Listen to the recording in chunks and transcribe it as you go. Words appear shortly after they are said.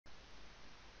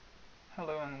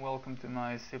Hello and welcome to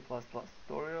my C++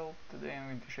 tutorial. Today I'm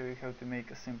going to show you how to make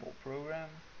a simple program.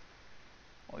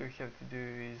 All you have to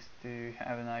do is to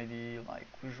have an IDE like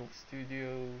Visual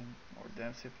Studio or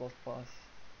Dev C++.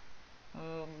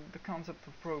 The concept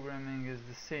of programming is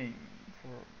the same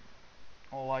for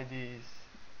all IDEs.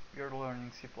 You're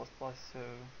learning C++, so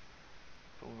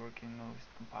it will work in most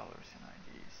compilers and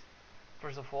IDEs.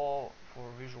 First of all, for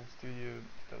Visual Studio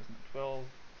 2012,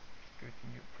 go to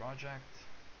New Project.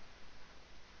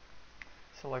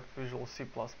 Select Visual C++.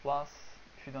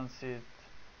 If you don't see it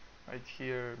right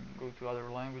here, go to Other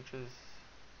Languages,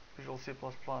 Visual C++,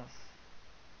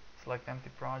 select Empty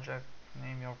Project,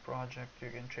 name your project. You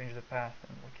can change the path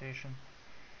and location.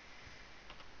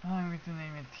 I'm going to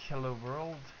name it Hello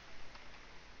World.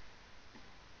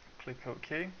 Click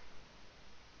OK.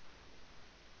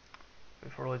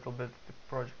 Wait for a little bit the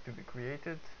project to be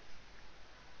created.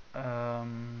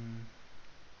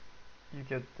 You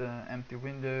get the empty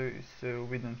window, so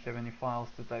we don't have any files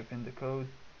to type in the code.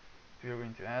 We are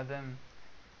going to add them.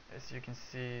 As you can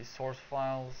see, source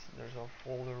files, there's our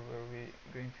folder where we're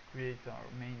going to create our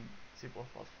main C++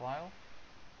 file.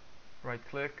 Right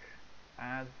click,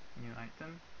 add new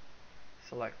item,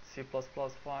 select C++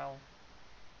 file,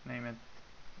 name it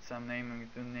some name. I'm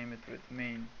going to name it with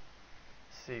main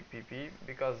cpp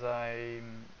because I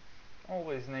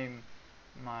always name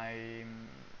my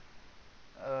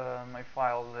my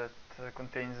file that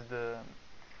contains the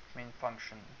main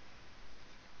function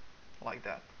like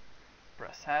that.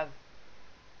 Press add,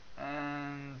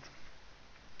 and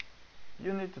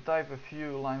you need to type a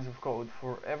few lines of code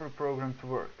for every program to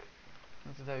work. You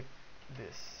need to type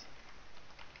this.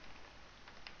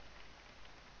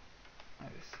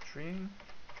 String,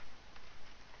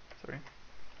 sorry,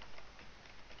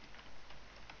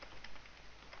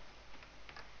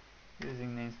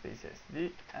 using namespace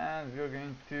sd, and we're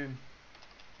going to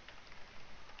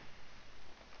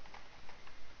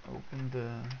open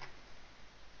the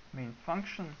main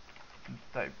function and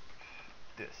type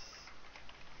this.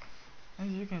 As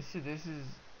you can see, this is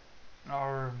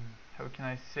our, how can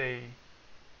I say,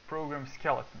 program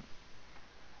skeleton.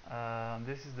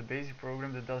 This is the basic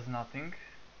program that does nothing.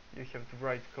 You have to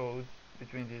write code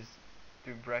between these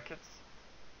two brackets.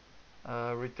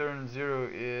 Return 0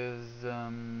 is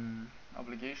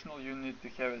obligational. You need to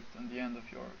have it on the end of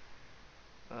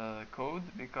your code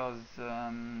because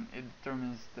it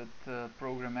determines that the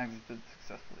program exited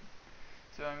successfully.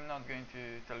 So I'm not going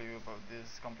to tell you about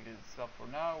this complicated stuff for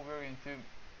now. We're going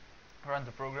to run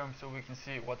the program so we can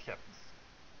see what happens.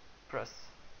 Press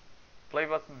play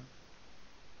button,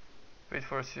 wait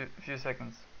for a few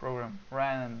seconds, program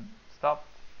ran and stopped.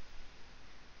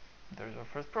 There's our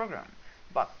first program,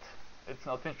 but it's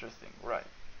not interesting, right?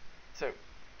 So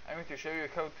I'm going to show you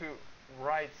how to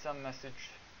write some message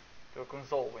to a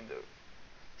console window.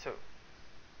 So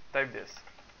type this.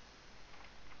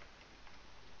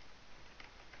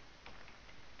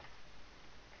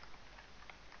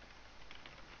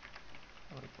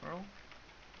 Hello world.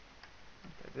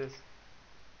 Type this.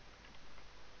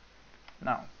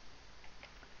 Now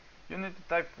you need to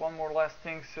type one more last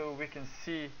thing so we can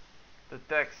see the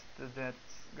text that's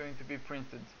going to be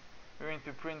printed. We're going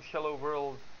to print hello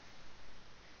world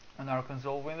on our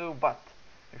console window, but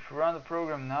if we run the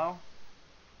program now,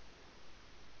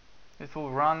 it will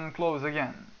run and close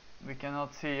again. We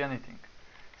cannot see anything.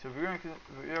 So we are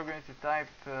going to type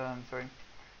we're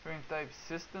going to type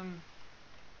system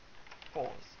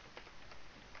pause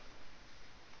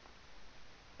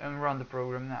and run the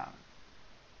program now.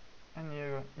 And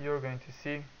you're going to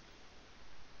see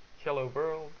hello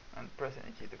world and press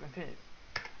any key to continue.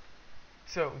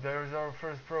 So there's our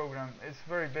first program. It's a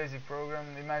very basic program.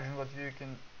 Imagine what you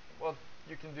can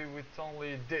do with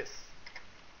only this.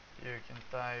 You can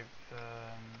type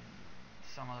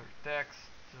some other text.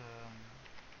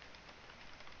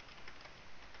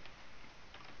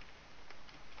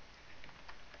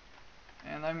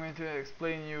 And I'm going to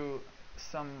explain you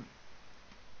some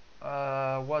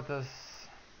what does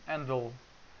end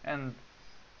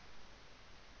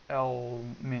L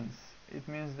means. It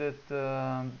means that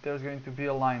there's going to be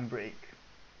a line break.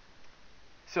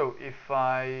 So if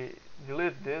I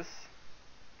delete this,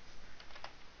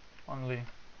 only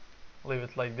leave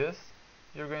it like this,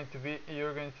 you're going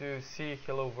to see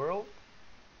hello world,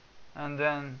 and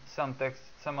then some text,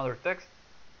 some other text,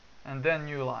 and then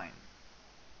new line.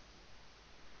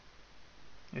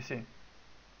 You see?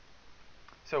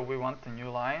 So we want a new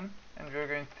line, and we're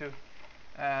going to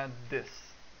add this.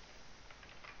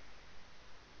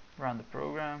 Run the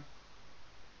program,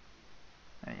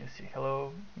 and you see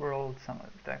hello world, some other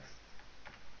text.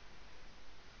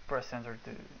 press enter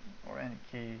to, or any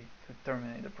key to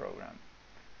terminate the program.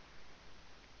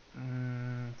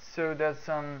 So that's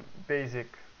some basic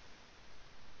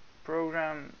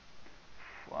program.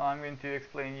 I'm going to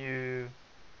explain you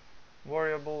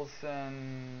variables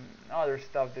and other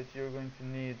stuff that you're going to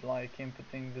need, like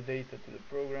inputting the data to the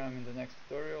program, in the next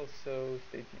tutorial, so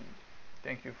stay tuned.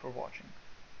 Thank you for watching.